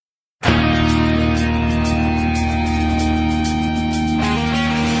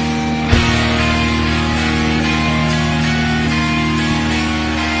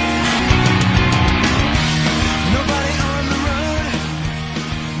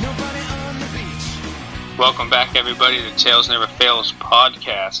Welcome back, everybody, to Tails Never Fails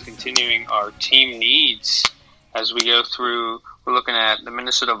podcast, continuing our team needs as we go through. We're looking at the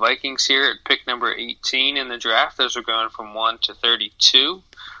Minnesota Vikings here at pick number 18 in the draft as we're going from 1 to 32.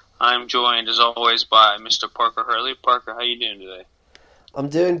 I'm joined, as always, by Mr. Parker Hurley. Parker, how you doing today? I'm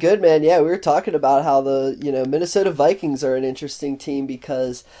doing good, man. Yeah, we were talking about how the Minnesota Vikings are an interesting team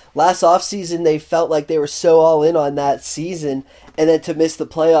because last offseason they felt like they were so all in on that season, and then to miss the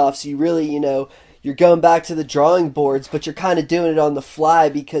playoffs, you really, you're going back to the drawing boards, but you're kind of doing it on the fly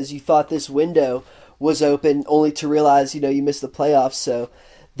because you thought this window was open, only to realize, you missed the playoffs. So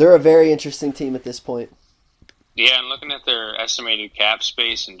they're a very interesting team at this point. Yeah, and looking at their estimated cap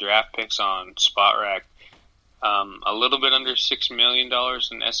space and draft picks on SpotRack, a little bit under $6 million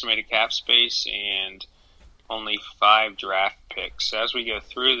in estimated cap space and only 5 draft picks. As we go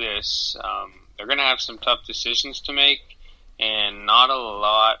through this, they're going to have some tough decisions to make and not a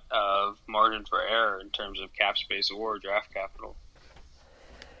lot of margin for error in terms of cap space or draft capital.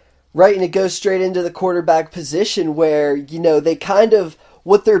 Right, and it goes straight into the quarterback position where, they kind of,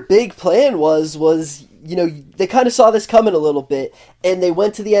 what their big plan was, they kind of saw this coming a little bit, and they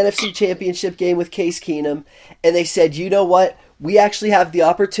went to the NFC Championship game with Case Keenum, and they said, you know what, we actually have the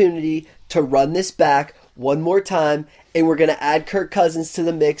opportunity to run this back one more time, and we're going to add Kirk Cousins to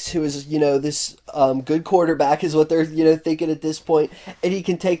the mix, who is, this good quarterback is what they're, thinking at this point, and he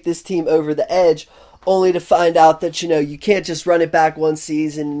can take this team over the edge, only to find out that, you can't just run it back one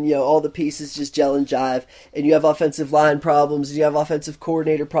season, all the pieces just gel and jive, and you have offensive line problems, and you have offensive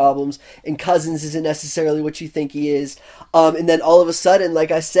coordinator problems, and Cousins isn't necessarily what you think he is. And then all of a sudden,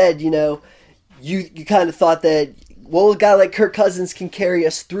 like I said, you kind of thought that, well, a guy like Kirk Cousins can carry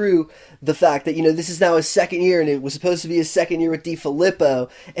us through the fact that, this is now his second year, and it was supposed to be his second year with DiFilippo,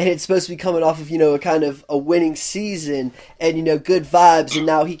 and it's supposed to be coming off of, a kind of a winning season, and, good vibes, and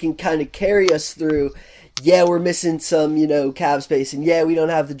now he can kind of carry us through. Yeah, we're missing some, cap space, and yeah, we don't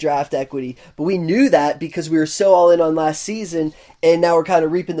have the draft equity, but we knew that because we were so all in on last season, and now we're kind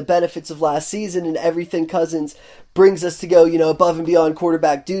of reaping the benefits of last season, and everything Cousins brings us to go, above and beyond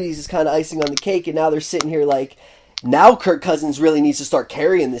quarterback duties is kind of icing on the cake, and now they're sitting here like, now Kirk Cousins really needs to start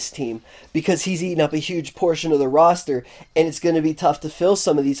carrying this team because he's eating up a huge portion of the roster, and it's going to be tough to fill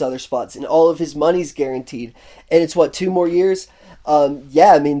some of these other spots, and all of his money's guaranteed. And it's, 2 more years?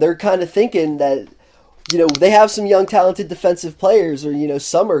 They're kind of thinking that, they have some young, talented defensive players, or,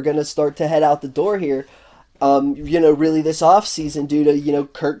 some are going to start to head out the door here, really this offseason due to,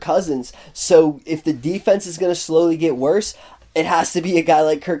 Kirk Cousins. So if the defense is going to slowly get worse, it has to be a guy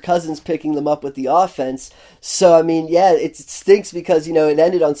like Kirk Cousins picking them up with the offense. So, it stinks because, it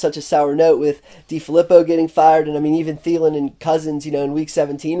ended on such a sour note with DiFilippo getting fired, and, even Thielen and Cousins, in Week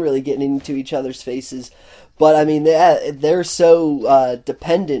 17 really getting into each other's faces. But, they're so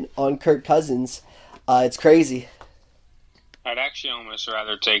dependent on Kirk Cousins. It's crazy. I'd actually almost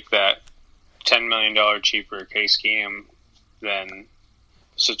rather take that $10 million cheaper Case Keenum than the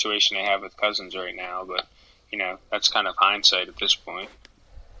situation they have with Cousins right now, but that's kind of hindsight at this point.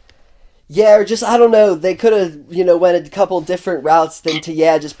 Yeah, or just, I don't know, they could have, went a couple different routes than to,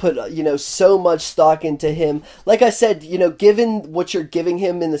 just put, so much stock into him. Like I said, given what you're giving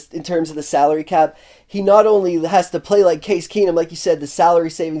him in terms of the salary cap, he not only has to play like Case Keenum, like you said, the salary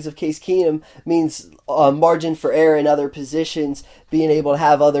savings of Case Keenum means margin for error in other positions, being able to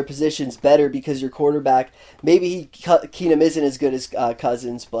have other positions better because your quarterback, maybe Keenum isn't as good as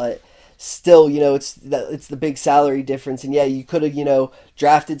Cousins, but still, it's the big salary difference. And yeah, you could have,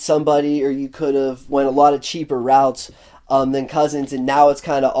 drafted somebody, or you could have went a lot of cheaper routes than Cousins, and now it's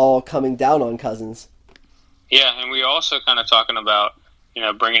kind of all coming down on Cousins. Yeah, and we also kind of talking about,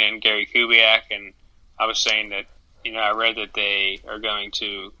 bringing in Gary Kubiak, and I was saying that, I read that they are going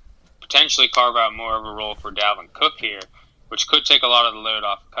to potentially carve out more of a role for Dalvin Cook here, which could take a lot of the load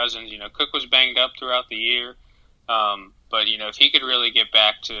off of Cousins. Cook was banged up throughout the year. But, if he could really get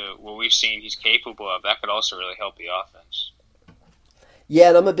back to what we've seen he's capable of, that could also really help the offense. Yeah,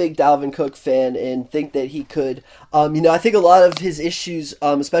 and I'm a big Dalvin Cook fan and think that he could. I think a lot of his issues,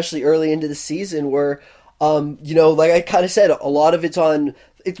 especially early into the season, were, like I kind of said, a lot of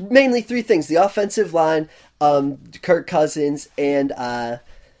it's mainly 3 things: the offensive line, Kirk Cousins, and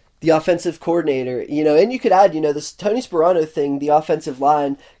the offensive coordinator, and you could add, this Tony Sparano thing, the offensive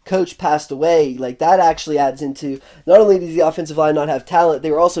line coach passed away, like that actually adds into, not only did the offensive line not have talent,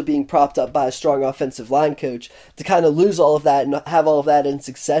 they were also being propped up by a strong offensive line coach. To kind of lose all of that and have all of that in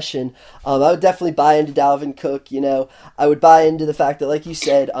succession, I would definitely buy into Dalvin Cook. I would buy into the fact that, like you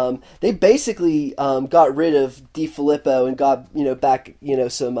said, they basically got rid of DiFilippo and got, back,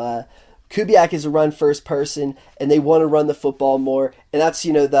 some Kubiak is a run-first person, and they want to run the football more. And that's, the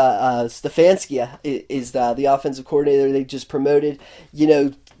Stefanski is the offensive coordinator they just promoted,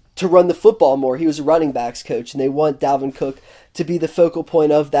 to run the football more. He was a running backs coach, and they want Dalvin Cook to be the focal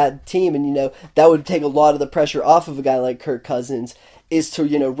point of that team. And, that would take a lot of the pressure off of a guy like Kirk Cousins, is to,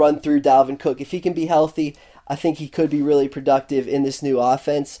 run through Dalvin Cook. If he can be healthy, I think he could be really productive in this new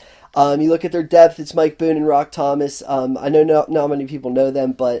offense. You look at their depth, it's Mike Boone and Rock Thomas. I know not many people know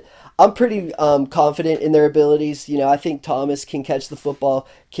them, but I'm pretty confident in their abilities. I think Thomas can catch the football,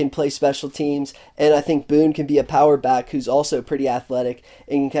 can play special teams, and I think Boone can be a power back who's also pretty athletic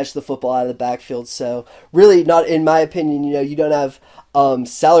and can catch the football out of the backfield. So really, not in my opinion, you don't have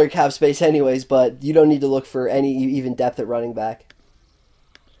salary cap space anyways, but you don't need to look for any even depth at running back.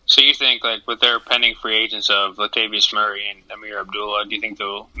 So you think, like, with their pending free agents of Latavius Murray and Amir Abdullah, do you think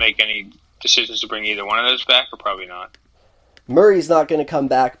they'll make any decisions to bring either one of those back, or probably not? Murray's not going to come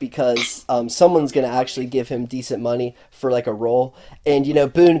back because someone's going to actually give him decent money for like a role. And,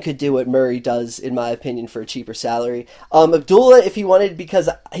 Boone could do what Murray does, in my opinion, for a cheaper salary. Abdullah, if he wanted, because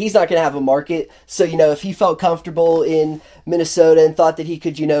he's not going to have a market. So, if he felt comfortable in Minnesota and thought that he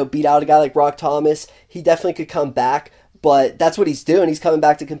could, beat out a guy like Rock Thomas, he definitely could come back. But that's what he's doing. He's coming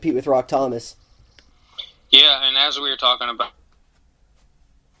back to compete with Rock Thomas. Yeah, and as we were talking about,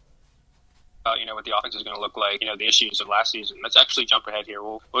 what the offense is going to look like, the issues of last season. Let's actually jump ahead here.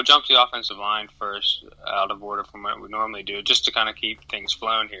 We'll jump to the offensive line first, out of order from what we normally do, just to kind of keep things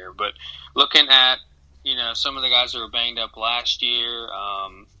flowing here. But looking at, some of the guys that were banged up last year,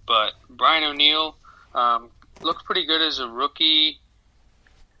 but Brian O'Neill looked pretty good as a rookie.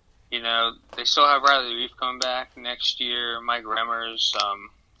 They still have Riley Reef coming back next year, Mike Remmers.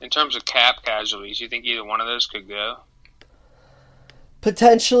 In terms of cap casualties, you think either one of those could go?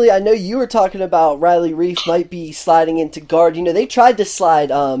 Potentially. I know you were talking about Riley Reef might be sliding into guard. They tried to slide,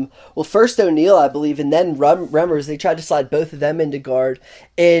 first O'Neill, I believe, and then Remmers. They tried to slide both of them into guard,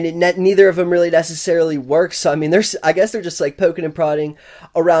 and neither of them really necessarily works. So, I guess they're just like poking and prodding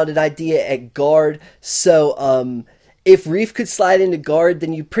around an idea at guard. So, if Reef could slide into guard,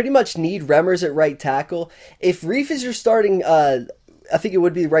 then you pretty much need Remmers at right tackle. If Reef is your starting, I think it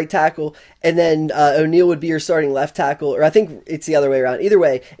would be right tackle, and then O'Neill would be your starting left tackle, or I think it's the other way around. Either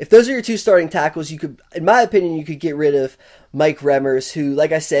way, if those are your two starting tackles, you could, in my opinion, you could get rid of Mike Remmers, who,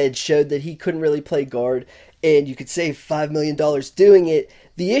 like I said, showed that he couldn't really play guard, and you could save $5 million doing it.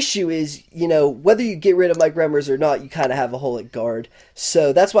 The issue is, whether you get rid of Mike Remmers or not, you kind of have a hole at guard.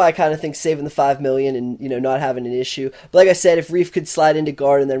 So that's why I kind of think saving the $5 million and, not having an issue. But like I said, if Reef could slide into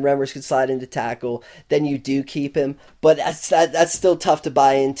guard and then Remmers could slide into tackle, then you do keep him. But that's still tough to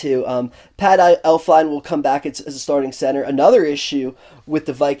buy into. Pat Elflein will come back as a starting center. Another issue with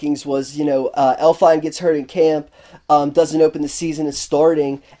the Vikings was, Elflein gets hurt in camp, doesn't open the season as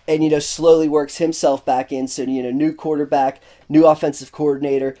starting, and, slowly works himself back in. So, new quarterback, new offensive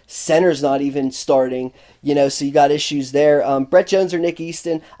coordinator, center's not even starting, so you got issues there. Brett Jones or Nick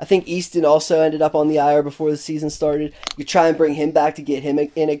Easton. I think Easton also ended up on the IR before the season started. You try and bring him back to get him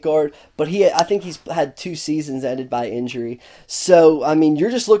in at guard, but I think he's had 2 seasons ended by injury. So,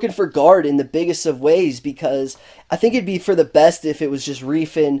 you're just looking for guard in the biggest of ways, because I think it'd be for the best if it was just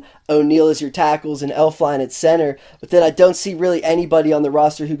Reef and O'Neill as your tackles and Elflein at center, but then I don't see really anybody on the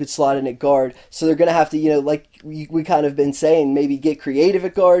roster who could slot in at guard. So they're going to have to, like we kind of been saying, maybe get creative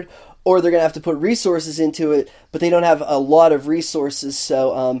at guard, or they're going to have to put resources into it, but they don't have a lot of resources.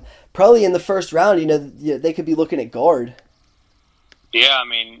 So probably in the first round, they could be looking at guard. Yeah,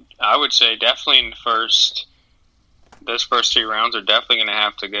 I would say definitely in those first 3 rounds are definitely going to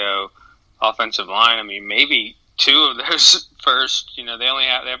have to go offensive line. Maybe 2 of those first, they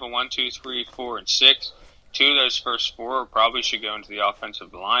have a 1, 2, 3, 4, and 6. 2 of those first 4 probably should go into the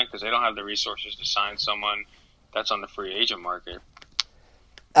offensive line because they don't have the resources to sign someone that's on the free agent market.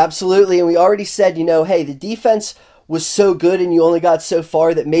 Absolutely, and we already said, hey, the defense was so good and you only got so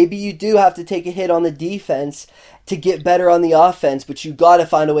far that maybe you do have to take a hit on the defense to get better on the offense, but you got to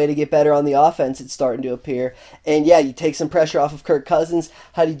find a way to get better on the offense. It's starting to appear. And yeah, you take some pressure off of Kirk Cousins.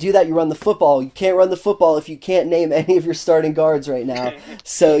 How do you do that? You run the football. You can't run the football if you can't name any of your starting guards right now.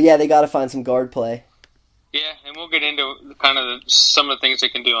 So yeah, they got to find some guard play. Yeah, and we'll get into kind of some of the things they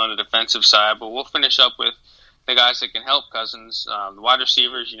can do on the defensive side, but we'll finish up with the guys that can help Cousins. The wide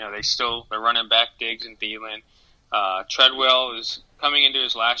receivers, they're running back Diggs and Thielen. Treadwell is coming into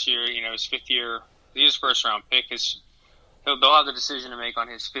his last year, his 5th year. His first-round pick. They'll have the decision to make on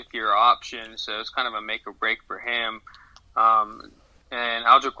his 5th-year option, so it's kind of a make or break for him. And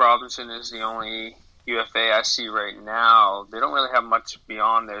Aldrick Robinson is the only UFA I see right now. They don't really have much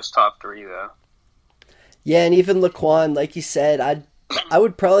beyond those top 3, though. Yeah, and even Laquan, like you said, I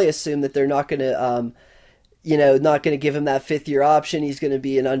would probably assume that they're not going to, not going to give him that 5th-year option. He's going to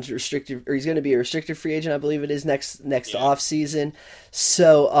be an unrestricted, or he's going to be a restricted free agent, I believe it is, next off season.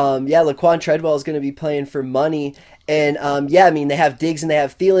 So, Laquan Treadwell is going to be playing for money. And, they have Diggs and they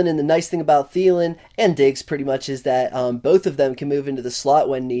have Thielen. And the nice thing about Thielen and Diggs pretty much is that both of them can move into the slot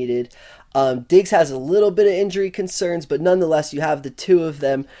when needed. Diggs has a little bit of injury concerns, but nonetheless, you have the two of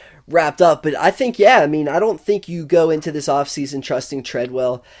them wrapped up. But I think, I don't think you go into this offseason trusting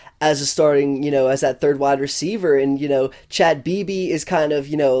Treadwell as a starting, as that third wide receiver. And, Chad Beebe is kind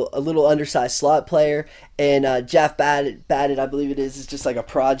of, a little undersized slot player. And Jeff Babbitt, I believe it is just like a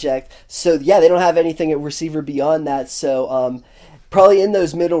project. So, they don't have anything at receiver beyond that. So, probably in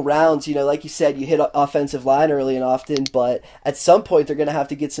those middle rounds, like you said, you hit offensive line early and often, but at some point they're going to have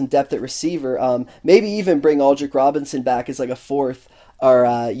to get some depth at receiver. Maybe even bring Aldrick Robinson back as like a fourth or,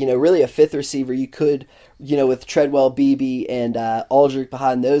 really a fifth receiver. You could, with Treadwell, Beebe, and Aldrick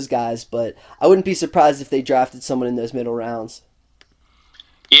behind those guys, but I wouldn't be surprised if they drafted someone in those middle rounds.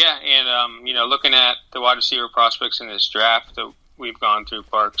 Yeah, and, looking at the wide receiver prospects in this draft that we've gone through,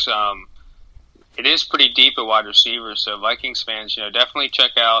 Parks, it is pretty deep at wide receiver, so Vikings fans, definitely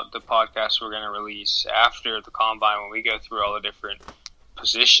check out the podcast we're going to release after the Combine when we go through all the different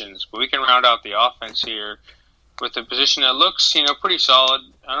positions. But we can round out the offense here with a position that looks, pretty solid.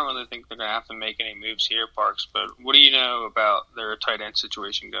 I don't really think they're going to have to make any moves here, Parks, but what do you know about their tight end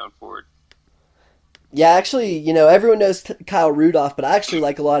situation going forward? Yeah, actually, everyone knows Kyle Rudolph, but I actually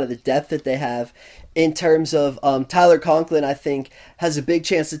like a lot of the depth that they have in terms of Tyler Conklin. I think has a big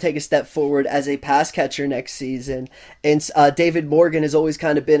chance to take a step forward as a pass catcher next season. And David Morgan has always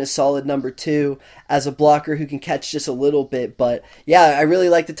kind of been a solid number 2 as a blocker who can catch just a little bit. But yeah, I really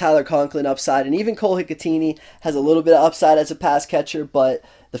like the Tyler Conklin upside. And even Cole Hikatini has a little bit of upside as a pass catcher. But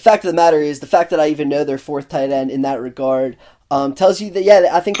the fact of the matter is, the fact that I even know their 4th tight end in that regard tells you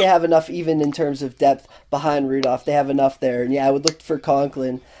that, I think they have enough even in terms of depth behind Rudolph. They have enough there. And I would look for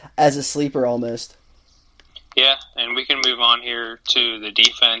Conklin as a sleeper almost. Yeah, and we can move on here to the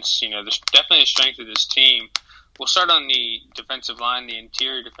defense. There's definitely a strength of this team. We'll start on the defensive line, the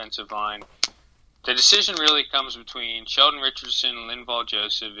interior defensive line. The decision really comes between Sheldon Richardson, Linval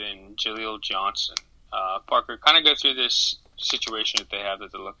Joseph, and Jaleel Johnson. Parker, kind of go through this situation that they have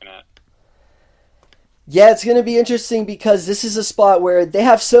that they're looking at. Yeah, it's going to be interesting because this is a spot where they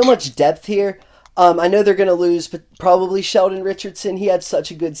have so much depth here. I know they're going to lose probably Sheldon Richardson. He had such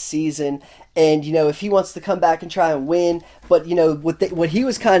a good season. And, if he wants to come back and try and win, but, what he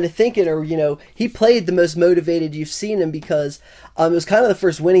was kind of thinking, or, he played the most motivated you've seen him because it was kind of the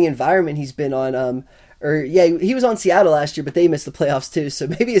first winning environment he's been on. He was on Seattle last year, but they missed the playoffs too, so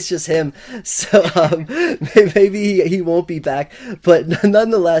maybe it's just him. So maybe he won't be back. But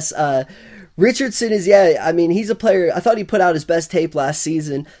nonetheless, Richardson is, he's a player. I thought he put out his best tape last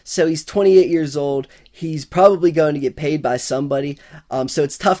season, so he's 28 years old. He's probably going to get paid by somebody. So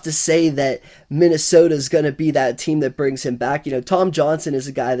it's tough to say that Minnesota's going to be that team that brings him back. Tom Johnson is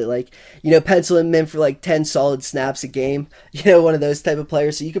a guy that, pencil him in for 10 solid snaps a game. One of those type of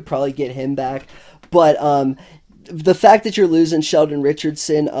players, so you could probably get him back. But the fact that you're losing Sheldon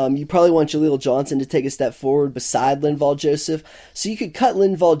Richardson, you probably want Jaleel Johnson to take a step forward beside Linval Joseph. So you could cut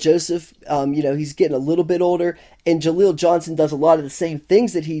Linval Joseph. He's getting a little bit older, and Jaleel Johnson does a lot of the same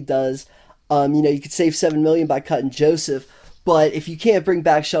things that he does. You could save $7 million by cutting Joseph. But if you can't bring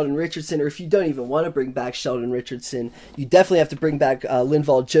back Sheldon Richardson, or if you don't even want to bring back Sheldon Richardson, you definitely have to bring back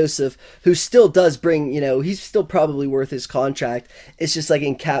Linval Joseph, who still does bring, he's still probably worth his contract. It's just like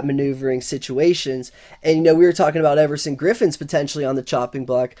in cap maneuvering situations. And, we were talking about Everson Griffins potentially on the chopping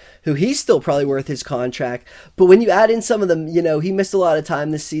block, who he's still probably worth his contract. But when you add in some of them, he missed a lot of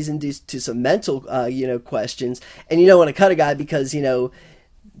time this season due to some mental, questions. And you don't want to cut a guy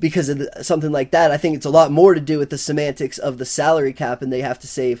because of something like that. I think it's a lot more to do with the semantics of the salary cap, and they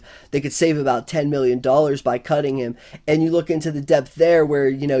could save about $10 million by cutting him. And you look into the depth there where,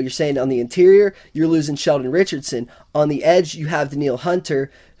 you're saying on the interior, you're losing Sheldon Richardson. On the edge, you have Danielle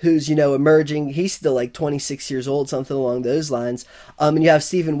Hunter, who's, emerging. He's still 26 years old, something along those lines. And you have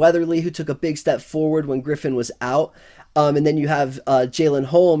Stephen Weatherly, who took a big step forward when Griffin was out. And then you have Jalen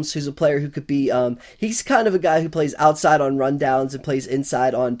Holmes, who's a player who could be, he's kind of a guy who plays outside on rundowns and plays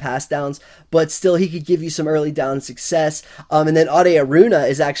inside on pass downs, but still he could give you some early down success. And then Ade Aruna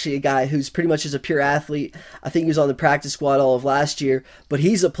is actually a guy who's pretty much just a pure athlete. I think he was on the practice squad all of last year, but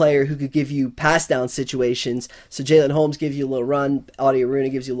he's a player who could give you pass down situations. So Jalen Holmes gives you a little run, Ade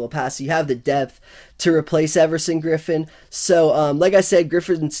Aruna gives you a little pass. So you have the depth to replace Everson Griffin. So, like I said,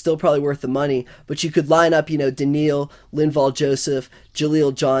 Griffin's still probably worth the money, but you could line up, Daniil, Linval Joseph,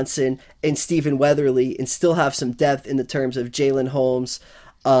 Jaleel Johnson, and Stephen Weatherly and still have some depth in the terms of Jalen Holmes,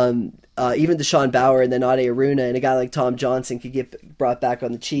 even Deshaun Bauer, and then Ade Aruna, and a guy like Tom Johnson could get brought back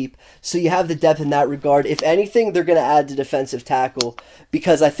on the cheap. So you have the depth in that regard. If anything, they're going to add to defensive tackle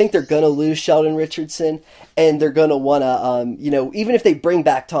because I think they're going to lose Sheldon Richardson, and they're going to want to, even if they bring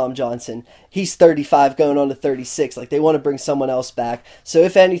back Tom Johnson, he's 35 going on to 36. Like, they want to bring someone else back. So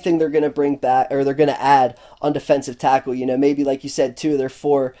if anything, they're going to bring back, or they're going to add on defensive tackle. Maybe like you said, 2 of their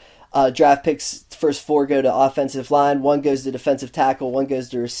 4 draft picks, first 4 go to offensive line, 1 goes to defensive tackle, 1 goes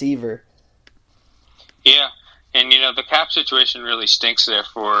to receiver. Yeah, and the cap situation really stinks there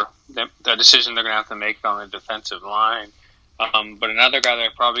for the decision they're going to have to make on the defensive line. But another guy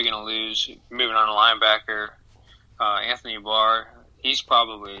they're probably going to lose, moving on a linebacker, Anthony Barr, he's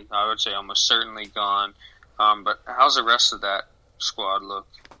probably, I would say, almost certainly gone. But how's the rest of that squad look?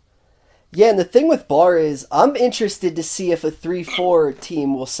 Yeah, and the thing with Barr is I'm interested to see if a 3-4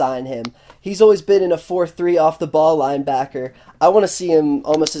 team will sign him. He's always been in a 4-3 off-the-ball linebacker. I want to see him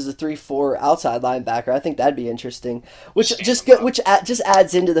almost as a 3-4 outside linebacker. I think that'd be interesting. Which just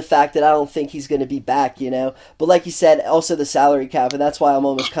adds into the fact that I don't think he's going to be back, But like you said, also the salary cap, and that's why I'm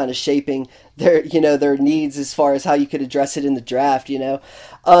almost kind of shaping their needs as far as how you could address it in the draft,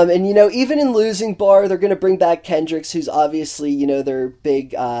 And even in losing Barr, they're going to bring back Kendricks, who's obviously their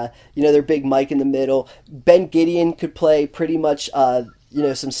big Mike in the middle. Ben Gideon could play pretty much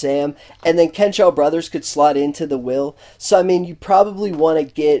some Sam, and then Kentrell Brothers could slot into the will. So you probably want to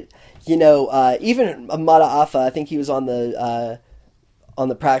get even Amada Afa, I think he was on the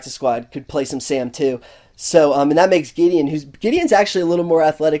practice squad, could play some Sam too. So, and that makes Gideon's actually a little more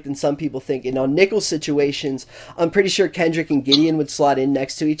athletic than some people think. And on nickel situations, I'm pretty sure Kendrick and Gideon would slot in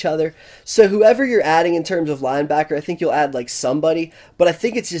next to each other. So whoever you're adding in terms of linebacker, I think you'll add like somebody. But I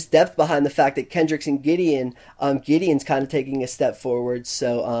think it's just depth behind the fact that Kendricks and Gideon's kind of taking a step forward.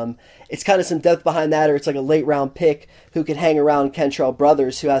 So it's kind of some depth behind that, or it's like a late round pick who can hang around Kentrell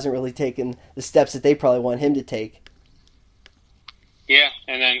Brothers, who hasn't really taken the steps that they probably want him to take. Yeah,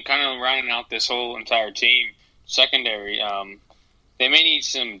 and then kind of rounding out this whole entire team, secondary, they may need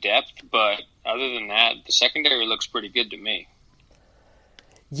some depth, but other than that, the secondary looks pretty good to me.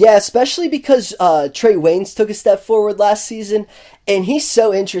 Yeah, especially because Trey Waynes took a step forward last season, and he's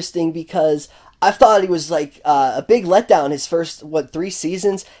so interesting because I thought he was like a big letdown his first, 3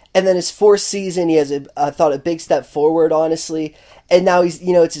 seasons, and then his 4th season, he has, I thought, a big step forward, honestly. And now he's,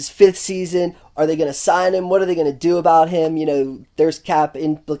 it's his 5th season. Are they going to sign him? What are they going to do about him? There's cap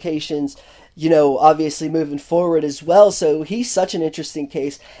implications, obviously moving forward as well. So he's such an interesting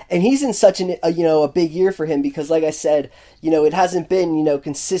case, and he's in such a big year for him because, like I said, it hasn't been,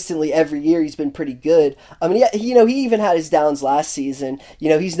 consistently every year he's been pretty good. I mean, he even had his downs last season.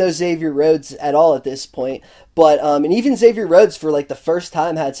 He's no Xavier Rhodes at all at this point. But, and even Xavier Rhodes for like the first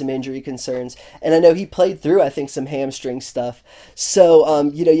time had some injury concerns. And I know he played through, I think, some hamstring stuff. So,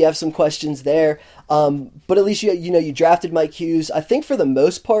 you have some questions there. But at least, you drafted Mike Hughes. I think for the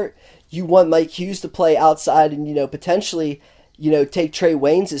most part, you want Mike Hughes to play outside and, potentially, take Trey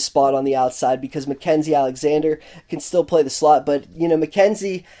Waynes' spot on the outside because Mackenzie Alexander can still play the slot. But,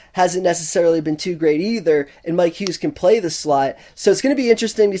 Mackenzie hasn't necessarily been too great either, and Mike Hughes can play the slot. So it's going to be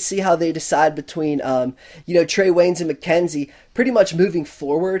interesting to see how they decide between, Trey Waynes and Mackenzie pretty much moving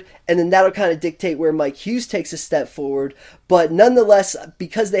forward, and then that'll kind of dictate where Mike Hughes takes a step forward. But nonetheless,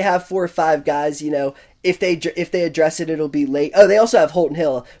 because they have 4 or 5 guys, if they address it, it'll be late. Oh, they also have Holton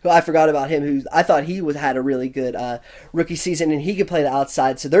Hill, who I forgot about him, who I thought he had a really good rookie season, and he could play the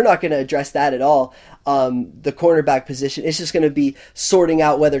outside, so they're not going to address that at all. The cornerback position, it's just going to be sorting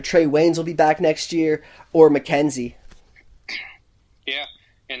out whether Trey Waynes will be back next year or Mackenzie. Yeah,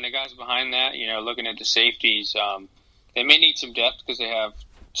 and the guys behind that, looking at the safeties, they may need some depth because they have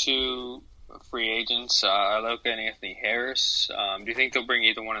 2 free agents, Iloka and Anthony Harris. Do you think they'll bring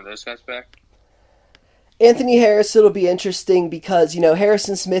either one of those guys back? Anthony Harris, it'll be interesting because,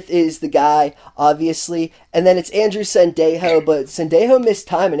 Harrison Smith is the guy, obviously, and then it's Andrew Sendejo, but Sendejo missed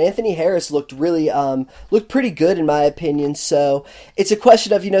time, and Anthony Harris looked pretty good in my opinion, so it's a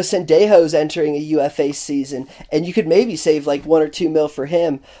question of, Sendejo's entering a UFA season, and you could maybe save like $1 or $2 million for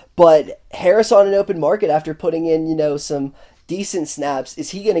him, but Harris on an open market after putting in, some decent snaps,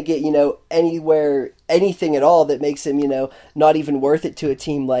 is he going to get, anything at all that makes him, not even worth it to a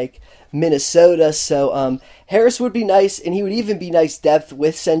team like Minnesota? So Harris would be nice, and he would even be nice depth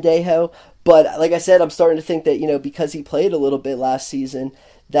with Sendejo. But like I said, I'm starting to think that, because he played a little bit last season,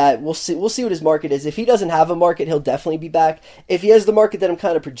 that we'll see what his market is. If he doesn't have a market, he'll definitely be back. If he has the market that I'm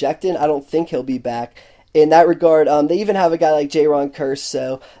kind of projecting, I don't think he'll be back. In that regard, they even have a guy like J-Ron Curse,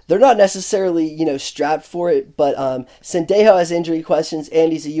 so they're not necessarily, strapped for it, but Sendejo has injury questions,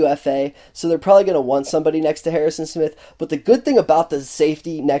 and he's a UFA, so they're probably going to want somebody next to Harrison Smith. But the good thing about the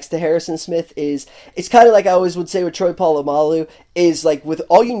safety next to Harrison Smith is, it's kind of like I always would say with Troy Polamalu, is like with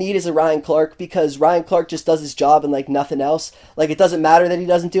all you need is a Ryan Clark, because Ryan Clark just does his job and like nothing else. Like it doesn't matter that he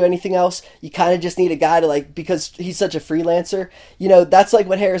doesn't do anything else. You kind of just need a guy to like, because he's such a freelancer, that's like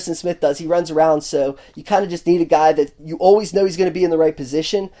what Harrison Smith does. He runs around, so you kind of just need a guy that you always know he's going to be in the right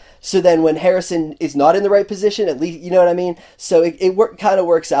position. So then when Harrison is not in the right position, at least, you know what I mean? So it kind of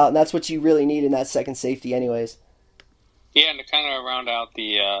works out, and that's what you really need in that second safety anyways. Yeah, and to kind of round out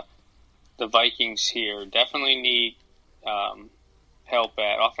the Vikings here, definitely need help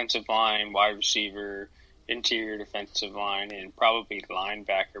at offensive line, wide receiver, interior defensive line, and probably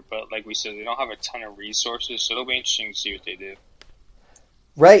linebacker. But like we said, they don't have a ton of resources, so it'll be interesting to see what they do.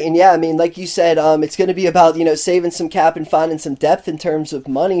 Right, and yeah, I mean, like you said, it's going to be about, saving some cap and finding some depth in terms of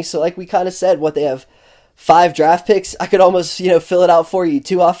money. So like we kind of said, they have 5 draft picks. I could almost, fill it out for you.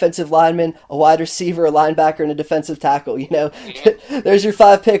 2 offensive linemen, a wide receiver, a linebacker, and a defensive tackle, Mm-hmm. There's your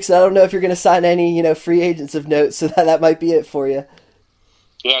 5 picks. I don't know if you're going to sign any, free agents of note, so that might be it for you.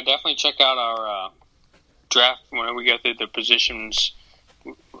 Yeah, definitely check out our draft when we go through the positions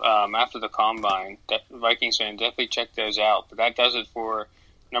after the Combine. Vikings fan, definitely check those out. But that does it for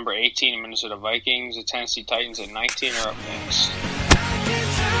number 18, Minnesota Vikings. The Tennessee Titans at 19 are up next.